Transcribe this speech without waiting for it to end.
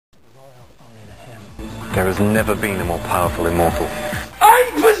There has never been a more powerful immortal.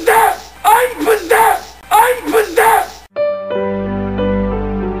 I'm possessed! I'm possessed! I'm possessed!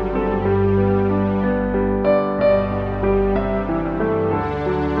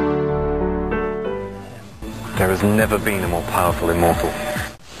 There has never been a more powerful immortal.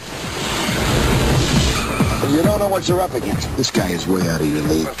 You don't know what you're up against. This guy is way out of your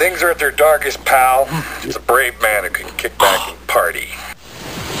league. When things are at their darkest, pal, it's a brave man who can kick back and party.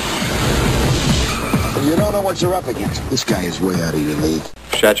 You don't know what you're up against. This guy is way out of your league.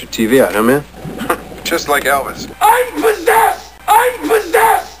 Shut your TV out, huh, man? Just like Elvis. I'm possessed! I'm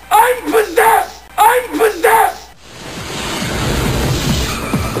possessed! I'm possessed! I'm possessed!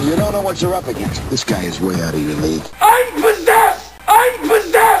 You don't know what you're up against. This guy is way out of your league. I'm possessed! I'm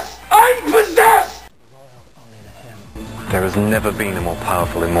possessed! I'm possessed! There has never been a more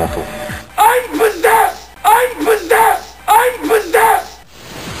powerful immortal. I'm possessed! I'm possessed! I'm possessed!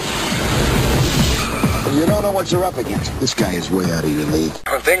 You don't know what you're up against. This guy is way out of your league.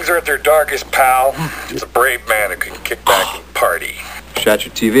 When things are at their darkest, pal, it's a brave man who can kick back and party. Shut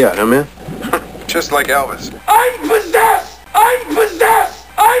your TV out, huh, man? Just like Elvis. I'm possessed! I'm possessed!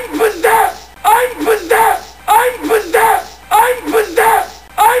 I'm possessed!